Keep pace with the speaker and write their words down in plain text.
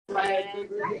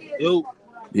Yo,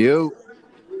 Yo,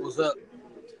 what's up?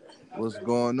 what's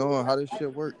going on? How this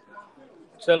shit work?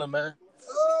 Chilling, man.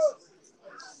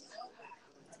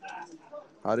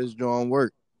 How this joint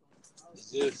work?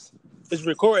 It's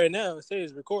recording now. It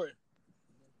says recording.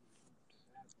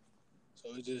 So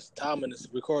it's just timing it's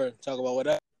recording. Talk about what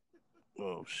up.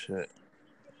 Oh shit.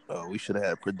 Oh, we should have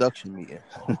had a production meeting.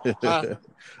 Huh?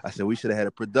 I said we should have had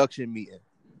a production meeting.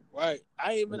 Right.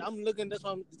 I'm looking, that's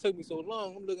why it took me so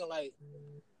long. I'm looking like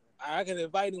I can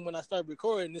invite him when I start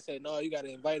recording. They said, no, you got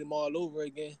to invite him all over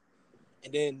again.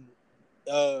 And then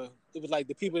it was like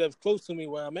the people that was close to me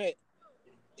where I'm at,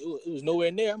 it was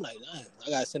nowhere near. I'm like, I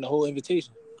got to send a whole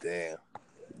invitation. Damn.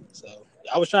 So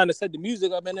I was trying to set the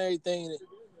music up and everything.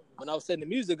 When I was setting the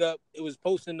music up, it was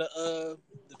posting the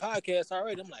podcast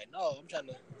already. I'm like, no, I'm trying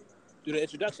to do the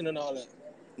introduction and all that.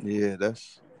 Yeah,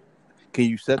 Can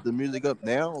you set the music up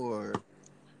now or?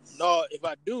 No, if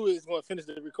I do, it's going to finish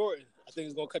the recording. I think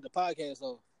it's going to cut the podcast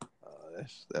off.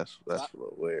 That's a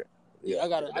little weird. Yeah, I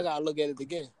gotta look at it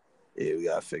again. Yeah, we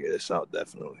gotta figure this out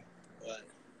definitely. Right.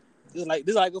 This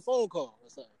is like a phone call or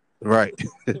something. Right.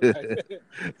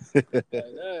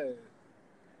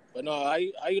 But no, how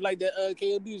you like that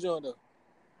KOD joint though?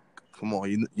 Come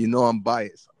on, you know I'm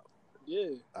biased.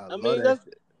 Yeah, I mean that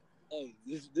shit. Hey,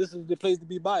 this is the place to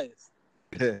be biased.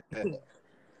 I'm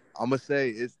gonna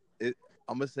say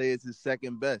it's his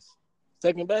second best.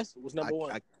 Second best was number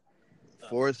one.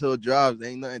 Forest Hill Drive,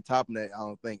 ain't nothing topping that. I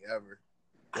don't think ever.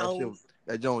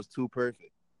 That joint was too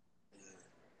perfect.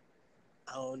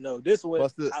 I don't know. This one,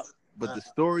 the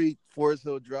story Forest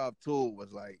Hill Drive told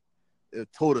was like it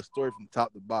told a story from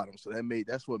top to bottom. So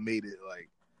that's what made it like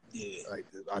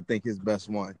I think his best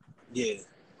one. Yeah.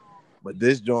 But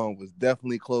this joint was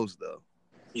definitely close though.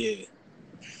 Yeah.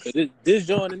 This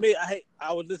joint to me,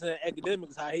 I was listening to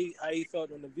Academics how he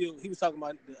felt on the view. He was talking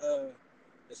about the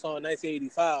song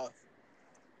 1985.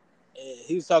 And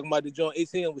he was talking about the joint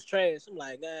ATM was trash. I'm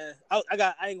like, nah. I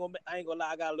ain't gonna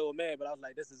lie, I got a little mad, but I was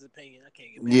like, this is his opinion. I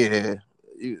can't get mad.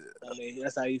 Yeah. I mean,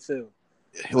 that's how you feel.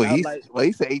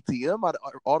 He said ATM out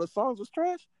of all the songs was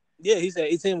trash? Yeah, he said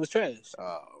ATM was trash.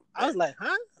 I was like,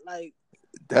 huh? Like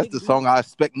that's the song I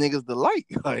expect niggas to like.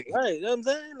 Like right, you know what I'm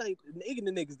saying? Like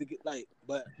the niggas to get like,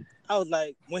 but I was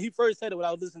like, when he first said it, what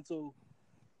I was listening to,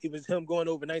 it was him going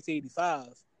over 1985.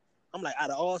 I'm like, out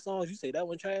of all songs, you say that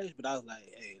one trash? But I was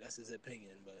like, hey, that's his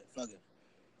opinion, but fuck it.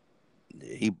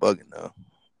 Yeah, he bugging though.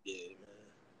 Yeah,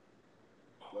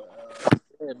 man. But,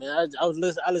 yeah, man, I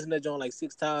listened to that joint like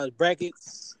 6 times.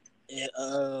 Brackets, and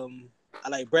I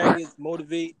like Brackets,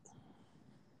 Motivate,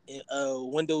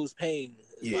 and Windows Pain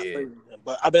is my favorite.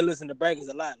 But I've been listening to Brackets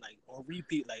a lot, like on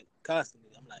repeat, like constantly.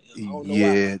 I'm like, I don't know why.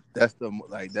 Yeah, that's the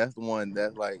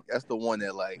one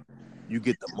that like you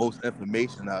get the most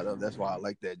information out of. That's why I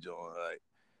like that joint. Like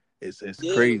it's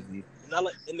crazy. And I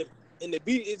like in the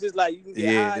beat, it's just like you can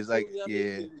get high. It's like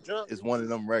drunk, it's one of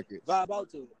them records. Vibe out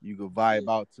to it. You can vibe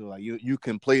out to like you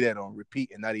can play that on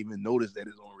repeat and not even notice that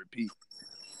it's on repeat.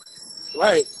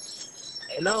 Right.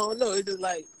 And I don't know. It's just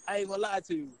like I ain't gonna lie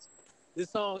to you. This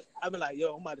song, I've been like,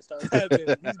 yo, I'm about to start rapping.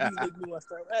 These beats make me want to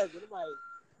start rapping. I'm like,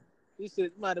 this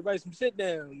shit, I'm about to write some shit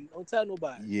down. Don't tell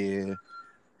nobody. Yeah.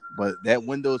 But that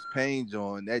Windows Paint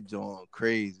joint,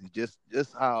 crazy. Just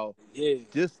how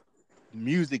just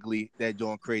musically that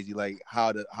joint crazy. Like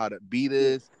how the beat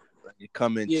is, like you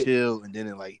come in chill and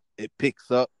then it picks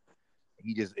up.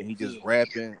 He just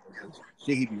rapping.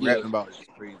 Shit he be rapping about is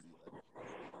just crazy.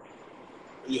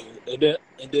 Yeah, and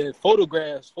then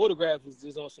photographs was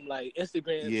just on some like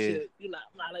Instagram shit. You know,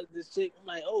 I like this shit. I'm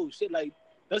like, oh shit, like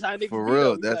that's how niggas for be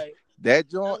real. That's like, that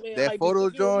joint, that like photo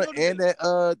joint, and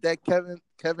that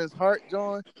Kevin's Heart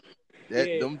joint.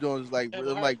 Them joints like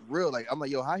real. Like I'm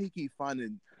like, yo, how he keep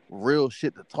finding real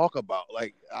shit to talk about?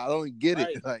 Like I don't get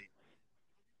it. Like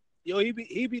yo, he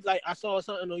be like, I saw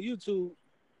something on YouTube.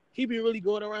 He be really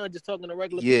going around just talking to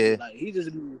regular people. Like he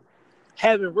just be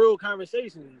having real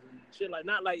conversations and shit. Like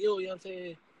not like yo, you know what I'm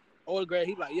saying? Autograph.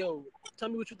 He like, yo, tell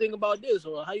me what you think about this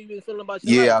or how you been feeling about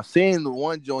your life. I've seen the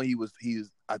one joint.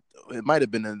 It might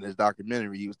have been in this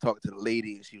documentary. He was talking to the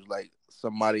lady and she was like,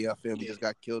 somebody in our family just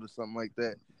got killed or something like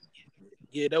that.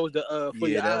 Yeah, that was the for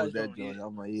your that eyes was that joint.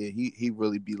 I'm like, he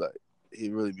really be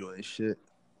on his shit.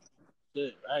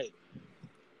 Shit, right.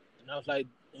 And I was like,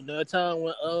 another time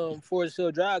when Forest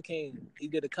Hill Drive came, he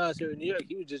did a concert in New York.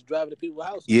 He was just driving to people's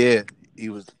houses. Yeah, he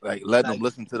was like letting them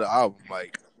listen to the album,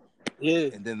 like. Yeah.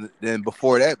 And then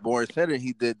before that, Born Center,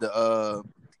 he did the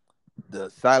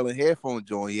silent headphone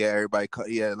joint. He had like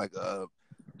a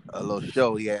little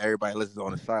show. He had everybody listen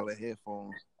on the silent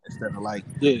headphones instead of like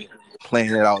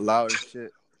playing it out loud and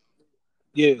shit.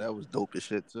 Yeah, that was dope as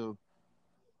shit too.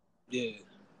 Yeah.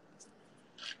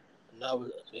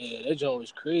 That joint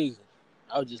was crazy.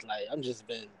 I was just like, I'm just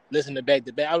been listening back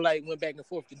to back. I like went back and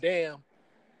forth to Damn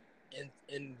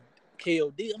and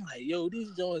KOD. I'm like, yo, these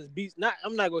joints beats.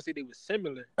 I'm not gonna say they were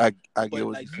similar. I get but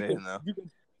what like you're saying now. You know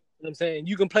what I'm saying,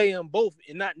 you can play them both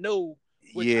and not know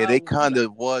which Yeah, they album. kind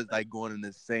of was like going in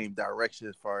the same direction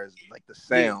as far as like the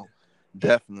sound,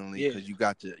 definitely. Because you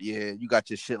got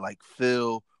your shit like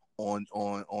Phil on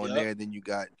there. Then you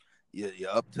got your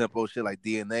up tempo shit like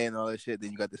DNA and all that shit.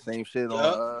 Then you got the same shit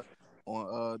on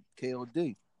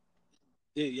KOD.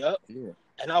 Yeah.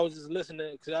 And I was just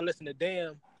listening because I listened to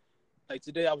Damn. Like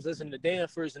today, I was listening to Dan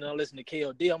first, and I listened to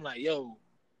KOD. I'm like, yo,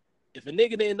 if a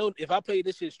nigga didn't know, if I played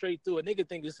this shit straight through, a nigga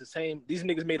think it's the same. These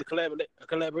niggas made a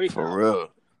collaboration. For real.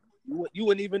 You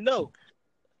wouldn't even know.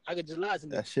 I could just lie to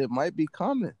me. That shit might be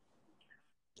coming.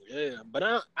 Yeah, but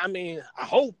I mean, I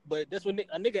hope. But that's when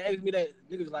a nigga asked me that.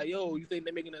 Nigga was like, yo, you think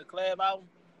they're making a collab album?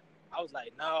 I was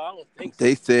like, no, I don't think so.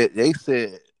 They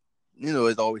said, you know,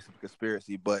 it's always some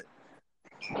conspiracy, but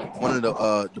one of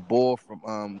the boy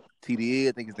from TDE,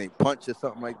 I think his name Punch or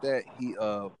something like that, he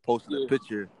posted a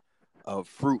picture of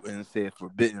fruit and said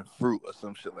forbidden fruit or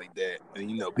some shit like that.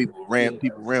 And you know, people ran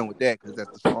with that because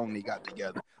that's the song they got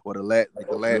together, or the last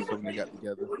song they got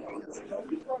together.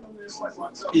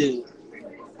 Yeah.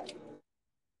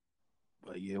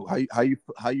 But yeah,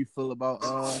 how you feel about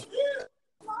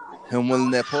him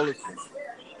winning that Pulitzer?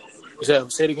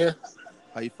 Say it again.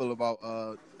 How you feel about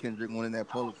Kendrick winning that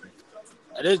Pulitzer?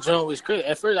 This joint was crazy.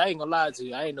 At first, I ain't gonna lie to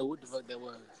you. I didn't know what the fuck that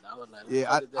was. I was like,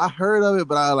 yeah, I heard of it,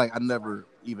 but I never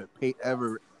even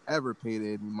ever paid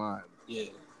it any mind. Yeah.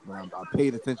 But I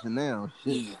paid attention now.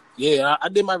 Shit. Yeah. I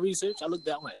did my research. I looked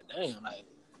at. I'm like, damn. Like,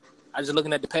 I just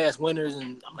looking at the past winners,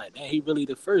 and I'm like, damn, he really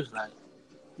the first. Like,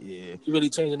 yeah, he really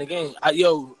changing the game.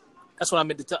 That's what I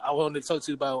meant to. I wanted to talk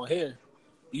to you about on here.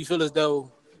 Do you feel as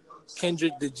though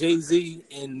Kendrick, the Jay-Z,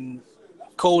 and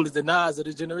Cole is the Nas of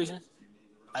this generation?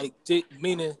 Like,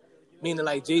 meaning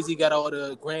like Jay-Z got all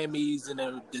the Grammys and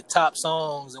the top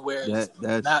songs, and where that's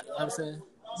not. You know what I'm saying?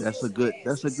 That's a good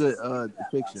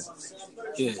depiction.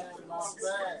 Yeah.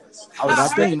 I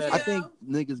think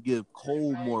niggas give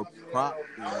Cole more props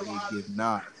than they give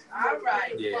Nas.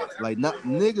 Yeah. Like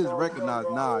niggas recognize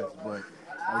Nas, but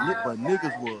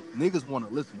niggas want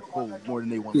to listen to Cole more than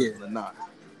they want to listen to Nas.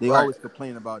 They always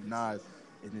complain about Nas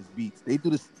and his beats. They do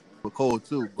this with Cole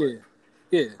too, but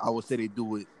I would say they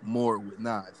do it more with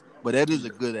Nas. But that is a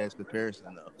good ass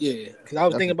comparison though. Yeah, because I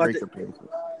was thinking about that.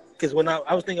 Because when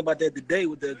I was thinking about that today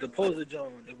with the Poser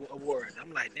Jones award,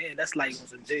 I'm like, damn, that's like on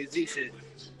some Jay-Z shit.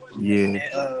 Yeah.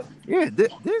 And,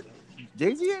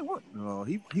 Jay-Z ain't won. No,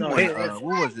 he won. What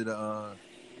was it?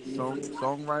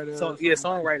 Songwriter.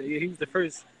 Songwriter. Yeah, he was the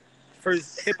first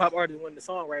hip hop artist to win the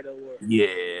Songwriter award.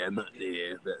 Yeah.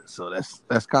 So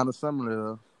that's kind of similar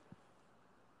though.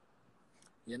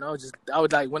 You know, I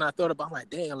was like, when I thought about, I'm like,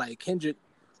 damn, like Kendrick,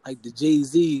 like the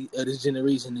Jay-Z of this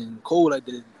generation, and Cole, like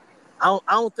I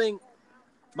don't think,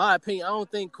 my opinion, I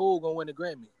don't think Cole gonna win the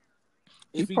Grammy.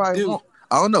 If he probably do, won't.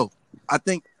 I don't know. I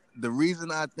think the reason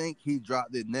I think he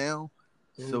dropped it now,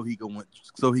 so he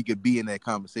could be in that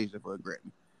conversation for a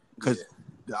Grammy. Because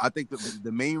I think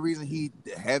the main reason he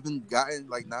haven't gotten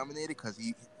like nominated because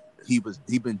he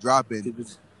been dropping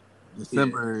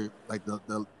December, like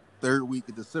the third week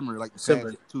of December, like the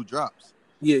past 2 drops.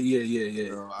 Yeah.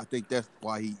 So I think that's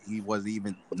why he wasn't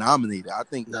even nominated. I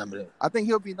think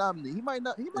he'll be nominated. He might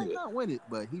not win it,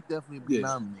 but he definitely be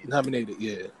nominated.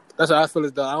 Yeah. That's how I feel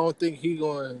as though I don't think he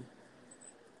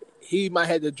might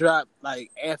have to drop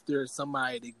like after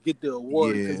somebody to get the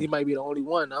award because he might be the only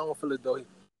one. I don't feel as though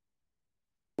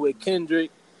with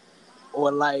Kendrick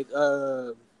or like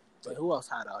who else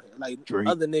hot out here? Like Drake.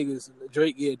 Other niggas,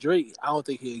 Drake. I don't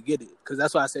think he'll get it because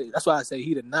that's why I say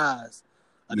he the Nas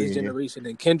of this generation,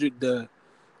 and Kendrick the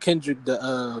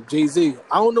Jay-Z.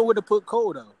 I don't know where to put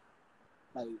Cole though.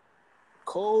 Like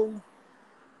Cole,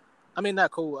 I mean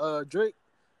not Cole. Drake.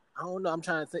 I don't know. I'm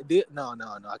trying to think. No.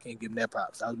 I can't give him that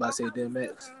props. I was about to say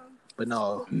DMX, but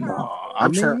no.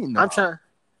 I'm trying.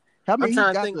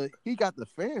 He got the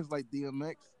fans like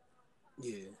DMX.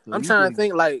 Yeah, so I'm trying to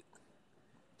think like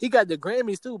he got the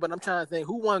Grammys too, but I'm trying to think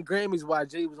who won Grammys while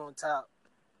Jay was on top,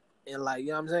 and like, you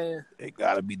know what I'm saying? It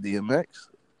gotta be DMX.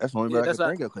 That's the only way I can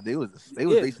think of because they was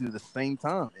basically the same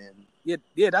time. And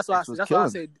that's why I said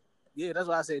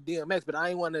DMX, but I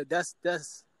ain't want to. That's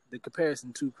the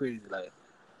comparison too crazy. Like,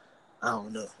 I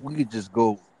don't know. We could just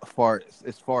go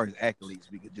as far as athletes.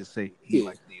 We could just say he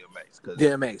like DMX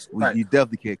because you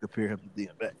definitely can't compare him to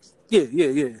DMX. Yeah.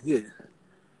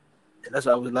 And that's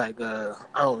why I was like, I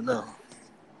don't know.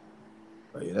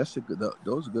 Oh, yeah,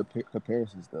 those are good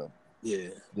comparisons though. Yeah.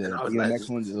 The And I was DMX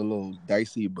one is a little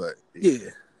dicey, but yeah.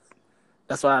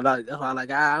 That's why I like. That's why I like.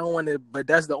 I don't want to. But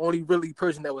that's the only really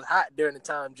person that was hot during the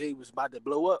time Jay was about to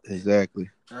blow up. Exactly.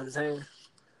 You know what I'm saying?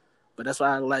 But that's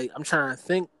why I like. I'm trying to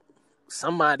think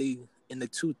somebody in the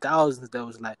 2000s that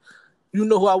was like, you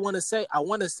know who I want to say? I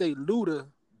want to say Luda,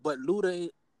 but Luda,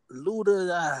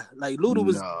 like Luda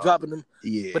was dropping them.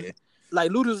 Yeah. But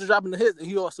like Luda was dropping the hits, and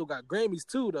he also got Grammys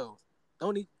too, though.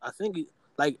 Don't he? I think he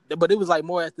like, but it was like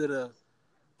more after the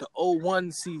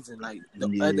 01 season, like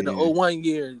after the 01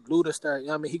 year, Luda started. You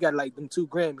know what I mean, he got like them 2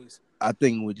 Grammys. I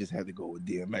think we just have to go with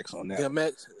DMX on that.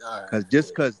 DMX, all right.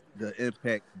 Because the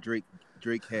impact Drake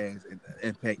has and the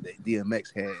impact that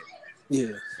DMX had.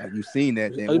 Yeah. Have you seen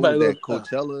that? Then what was that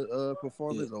Coachella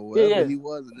performance or whatever he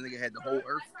was, and the nigga had the whole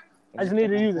earth. I just need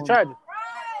to use the charger.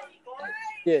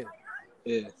 Yeah.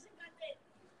 Yeah,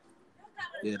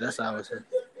 that's how I was saying.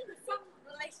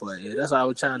 But yeah, that's how I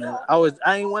was trying to.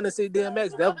 I ain't want to say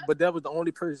DMX, but that was the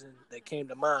only person that came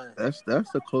to mind. That's the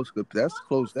close. That's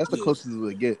close. That's the closest we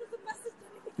would get.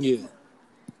 Yeah.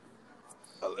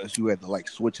 Unless you had to like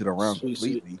switch it around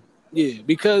completely. Yeah,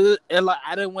 because like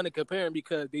I didn't want to compare them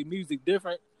because their music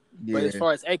different. Yeah. But as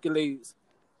far as accolades,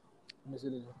 as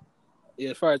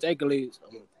far as accolades,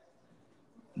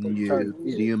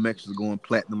 DMX is going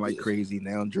platinum like crazy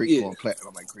now. Drake going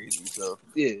platinum like crazy. So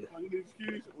yeah.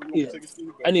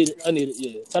 I need it.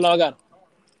 Yeah, tell her I got him.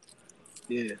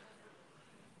 Yeah.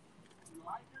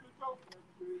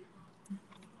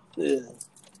 Yeah.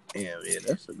 Damn, yeah,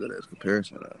 that's a good ass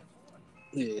comparison.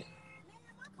 Yeah.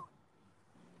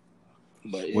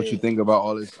 But what you think about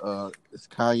all this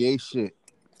Kanye shit?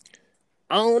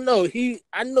 I don't know.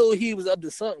 I know he was up to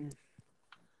something,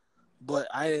 but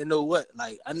I didn't know what.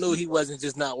 Like I know he wasn't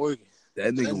just not working.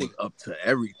 That nigga was up to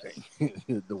everything.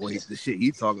 The shit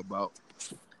he talk about.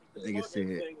 Nigga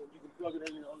said,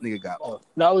 nigga got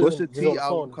what's the T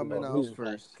album coming out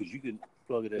first? Because you can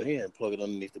plug it in here and plug it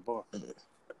underneath the bar.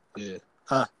 Yeah.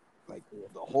 Huh? Like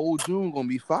the whole June gonna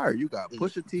be fire. You got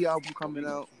Pusha T album coming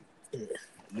out.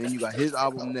 Then you got his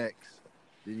album next.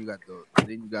 Then you got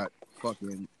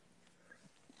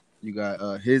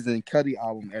his and Cudi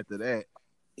album after that.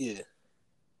 Yeah.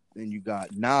 Then you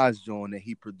got Nas joint that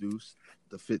he produced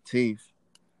the 15th.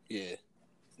 Yeah.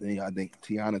 Then I think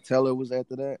Tiana Taylor was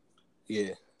after that.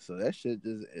 Yeah. So that shit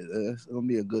it's gonna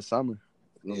be a good summer.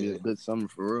 It's gonna be a good summer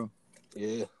for real.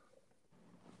 Yeah.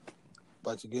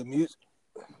 Bunch of good music.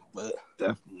 But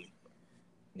definitely.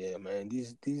 Yeah, man.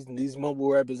 These mumble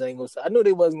rappers ain't gonna. I knew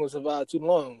they wasn't gonna survive too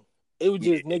long. It was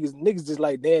just niggas just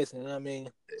like dancing. You know what I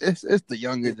mean, it's the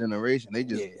younger generation. They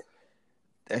just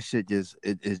that shit just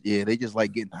they just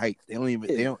like getting hyped. They don't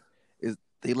even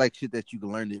they like shit that you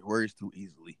can learn the words to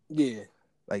easily. Yeah,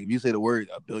 like if you say the word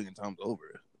 1 billion times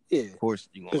over, of course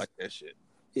you gonna like that shit.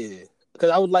 Yeah, because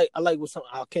I like what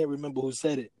I can't remember who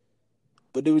said it,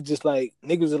 but it was just like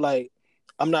niggas are like,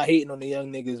 I'm not hating on the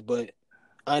young niggas, but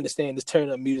I understand this turn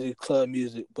up music, club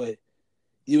music, but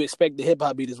you expect the hip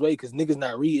hop be this way because niggas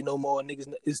not reading no more.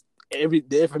 Niggas is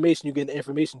the information you get the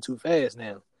information too fast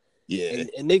now. Yeah,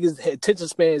 and niggas attention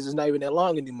spans is not even that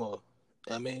long anymore.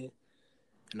 I mean,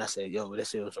 and I said, yo, that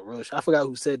shit was some real shit. I forgot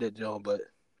who said that, John, but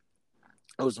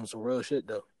it was some real shit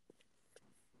though.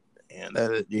 And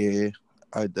I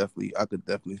could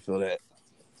definitely feel that.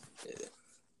 Yeah.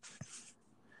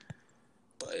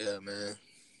 But yeah, man.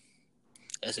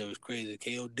 That shit was crazy.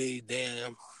 KOD,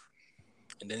 damn.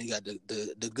 And then he got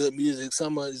the good music.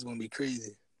 Summer is gonna be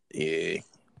crazy. Yeah.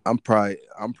 I'm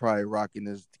probably rocking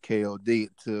this KOD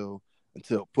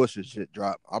until Pusha shit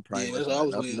drop. I'll probably that's what I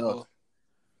was waiting for.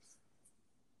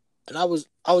 And I was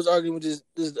arguing with this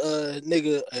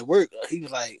nigga at work. He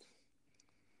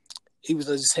was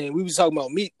just saying, we was talking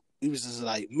about Meek. He was just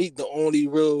like, Meek the only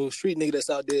real street nigga that's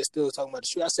out there still talking about the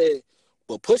street. I said,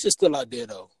 but Pusha's still out there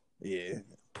though. Yeah.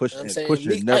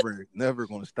 Pusha never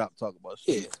gonna stop talking about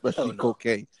shit, especially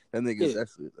cocaine. That nigga,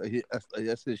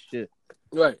 that's his shit.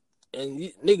 Right. And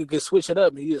nigga can switch it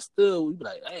up and he'll still be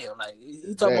like, damn, like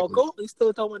he talking about coke, he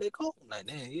still talking about that coke. I'm like,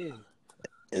 damn, yeah.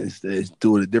 And it's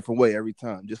do it a different way every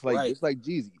time. Just like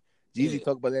Jeezy. Jeezy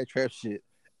talk about that trap shit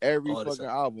every fucking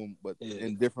album, but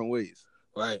in different ways.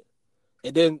 Right.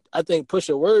 And then I think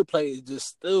Pusha wordplay is just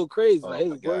still crazy. Like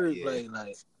his wordplay,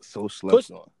 like so slept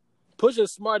on.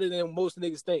 Pusha's smarter than most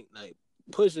niggas think. Like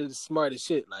Pusha's smart as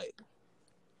shit. Like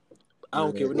I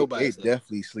don't care what nobody says. They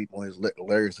definitely sleep on his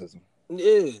lyricism.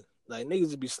 Yeah. Like niggas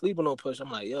just be sleeping on Pusha.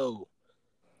 I'm like, yo,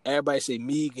 everybody say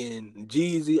Meek and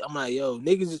Jeezy. I'm like, yo,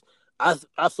 niggas. I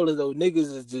feel as though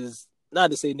niggas is just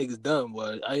not to say niggas dumb,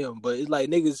 but I am. But it's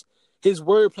like niggas, his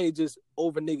wordplay just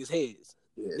over niggas' heads.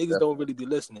 Yeah, niggas don't really be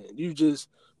listening. You just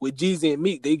with Jeezy and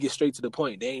Meek, they get straight to the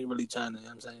point. They ain't really trying to, you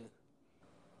know what I'm saying?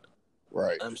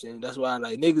 Right. I'm saying that's why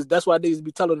niggas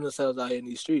be telling themselves out here in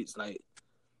these streets, like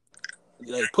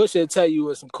Pusha tell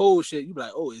you some cold shit, you be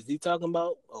like, oh, is he talking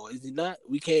about? Oh, is he not?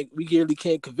 We really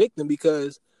can't convict him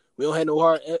because we don't have no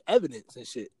hard evidence and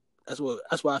shit. That's why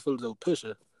I feel as though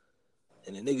Pusha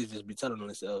and the niggas just be telling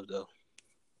themselves though.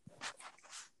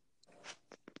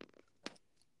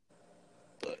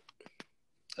 But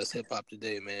that's hip hop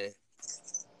today, man.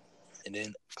 And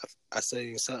then I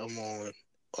seen something on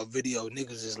a video.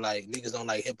 Niggas don't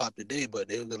like hip hop today, but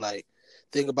they was like,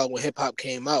 think about when hip hop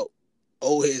came out.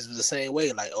 Old heads was the same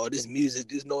way, like, oh, this music,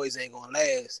 this noise ain't gonna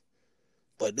last.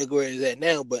 But look where it's at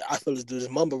now. But I feel as though this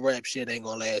mumble rap shit ain't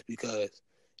gonna last because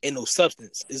ain't no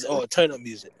substance. It's all turn up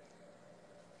music.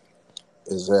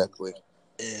 Exactly.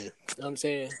 And you know what I'm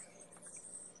saying?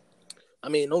 I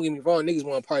mean, don't get me wrong, niggas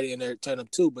want to party in there turn up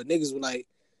too, but niggas were like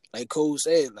Cole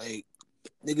said, like,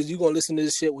 niggas, you gonna listen to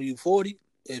this shit when you 40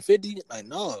 and 50? Like,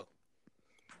 no.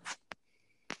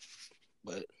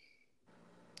 But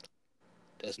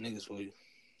that's niggas for you.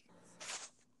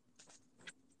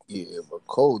 Yeah, but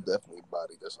Cole definitely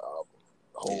bodied this album.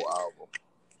 The whole album.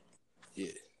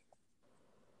 Yeah.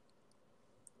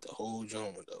 The whole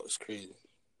genre, though, is crazy.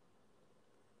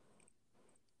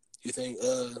 You think,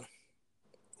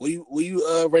 will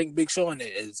you rank Big Sean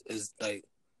there as like,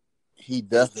 he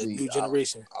definitely the new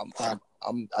generation?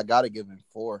 I gotta give him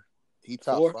 4. He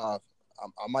top 4? 5.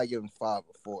 I might give him 5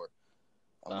 or 4.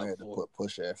 I'm gonna have to put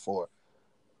Pusha at 4.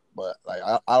 But like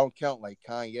I don't count like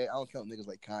Kanye. I don't count niggas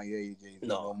like Kanye, Jay-Z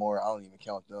no more. I don't even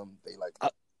count them. They like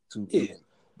too. Yeah.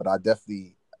 But I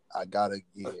gotta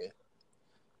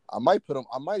I might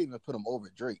even put him over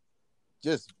Drake.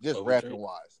 Just over rapping Drake?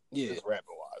 Wise. Yeah. Just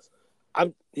rapping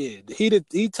wise.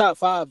 He top 5